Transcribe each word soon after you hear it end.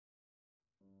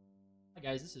Hi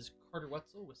guys, this is Carter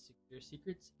Wetzel with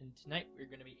SecureSecrets, and tonight we're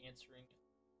going to be answering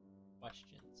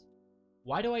questions.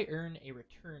 Why do I earn a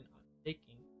return on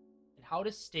staking, and how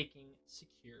does staking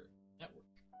secure network?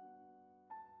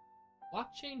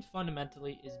 Blockchain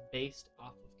fundamentally is based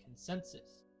off of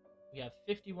consensus. We have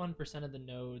 51% of the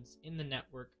nodes in the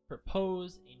network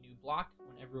propose a new block.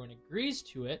 When everyone agrees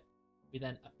to it, we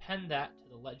then append that to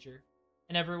the ledger,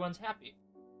 and everyone's happy.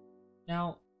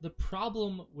 Now, the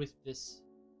problem with this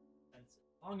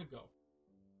long ago,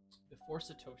 before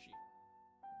Satoshi,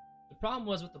 the problem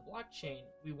was with the blockchain,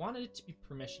 we wanted it to be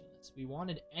permissionless. We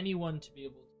wanted anyone to be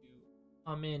able to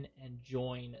come in and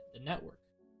join the network.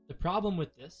 The problem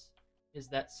with this is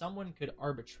that someone could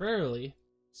arbitrarily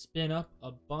spin up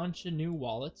a bunch of new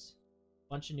wallets,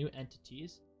 a bunch of new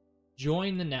entities,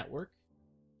 join the network,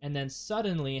 and then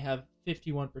suddenly have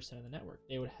 51% of the network.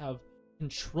 They would have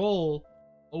control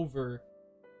over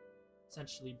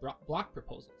essentially block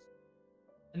proposals.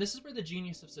 And this is where the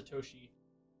genius of Satoshi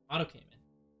Nakamoto came in.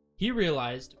 He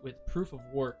realized with proof of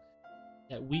work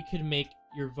that we could make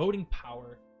your voting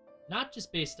power not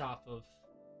just based off of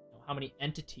how many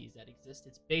entities that exist,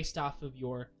 it's based off of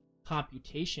your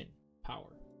computation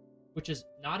power, which is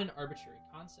not an arbitrary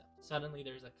concept. Suddenly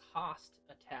there's a cost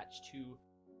attached to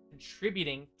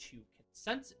contributing to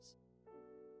consensus.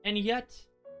 And yet,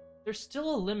 there's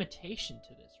still a limitation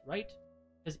to this, right?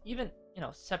 Because even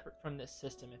separate from this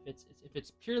system, if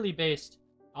it's purely based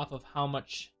off of how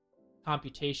much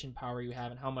computation power you have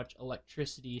and how much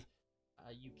electricity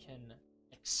you can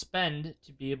expend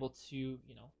to be able to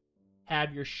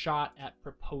have your shot at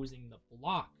proposing the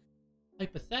block,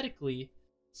 hypothetically,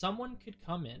 someone could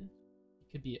come in.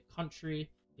 It could be a country,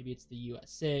 maybe it's the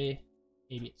USA,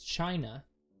 maybe it's China,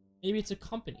 maybe it's a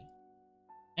company.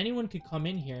 Anyone could come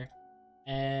in here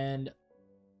and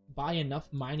buy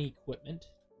enough mining equipment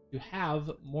to have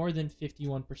more than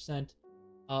 51%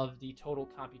 of the total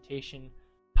computation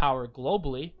power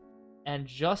globally, and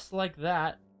just like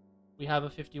that, we have a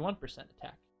 51%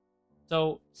 attack.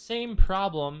 So same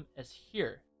problem as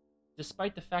here.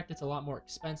 Despite the fact it's a lot more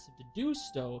expensive to do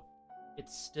so,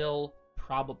 it's still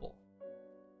probable.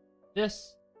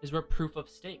 This is where proof of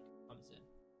stake comes in.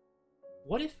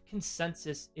 What if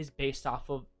consensus is based off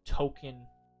of token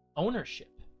ownership?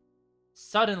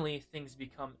 Suddenly things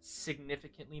become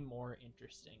significantly more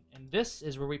interesting. And this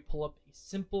is where we pull up a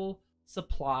simple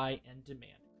supply and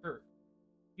demand curve.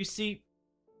 You see,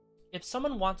 if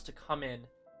someone wants to come in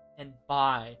and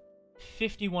buy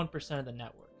 51% of the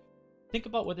network, think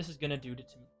about what this is going to do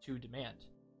to demand.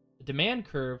 The demand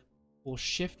curve will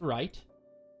shift right?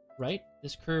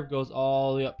 This curve goes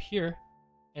all the way up here,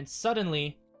 and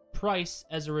suddenly price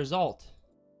as a result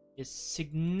is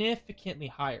significantly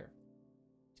higher.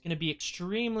 Going to be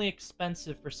extremely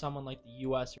expensive for someone like the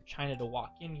US or China to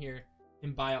walk in here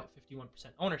and buy out 51%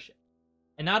 ownership.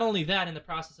 And not only that, in the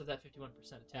process of that 51%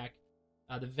 attack,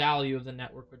 the value of the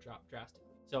network would drop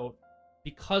drastically. So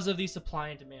because of these supply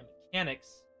and demand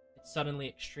mechanics, it's suddenly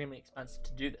extremely expensive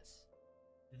to do this.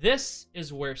 This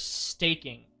is where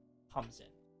staking comes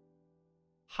in.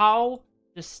 How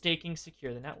does staking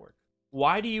secure the network?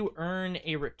 Why do you earn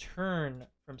a return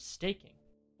from staking?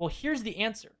 Well, here's the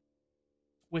answer.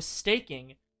 With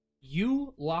staking,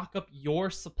 you lock up your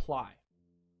supply.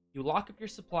 You lock up your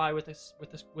supply with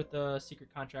a secret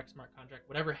contract, smart contract,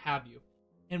 whatever have you.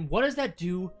 And what does that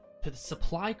do to the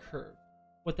supply curve?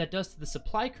 What that does to the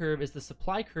supply curve is the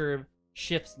supply curve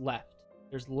shifts left.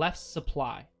 There's less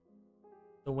supply.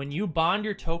 So when you bond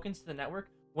your tokens to the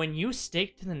network, when you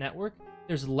stake to the network,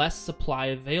 there's less supply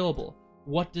available.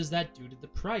 What does that do to the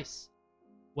price?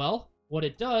 Well, what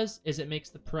it does is it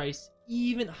makes the price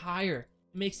even higher.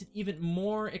 It makes it even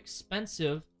more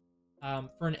expensive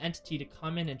for an entity to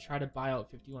come in and try to buy out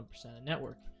 51% of the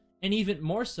network. And even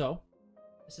more so,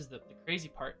 this is the crazy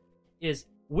part, is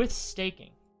with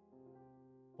staking,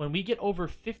 when we get over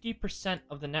 50%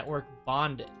 of the network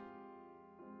bonded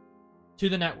to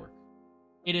the network,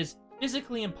 it is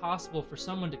physically impossible for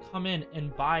someone to come in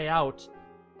and buy out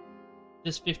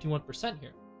this 51%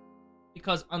 here.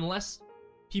 Because unless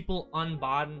people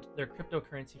unbond their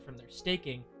cryptocurrency from their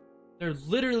staking, there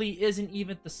literally isn't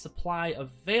even the supply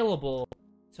available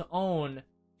to own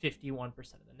 51%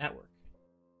 of the network.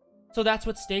 So that's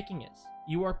what staking is.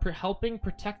 You are helping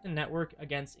protect the network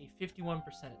against a 51%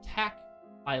 attack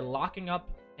by locking up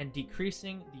and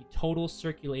decreasing the total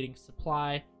circulating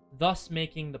supply, thus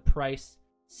making the price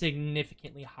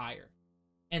significantly higher.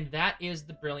 And that is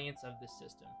the brilliance of this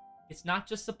system. It's not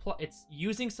just supply, it's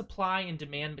using supply and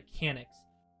demand mechanics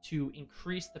to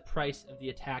increase the price of the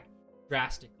attack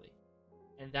drastically.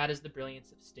 And that is the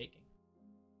brilliance of staking.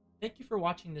 Thank you for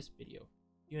watching this video.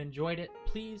 If you enjoyed it,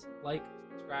 please like,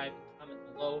 subscribe, and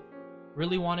comment below.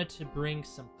 Really wanted to bring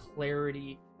some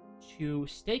clarity to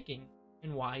staking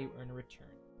and why you earn a return.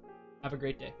 Have a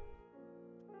great day.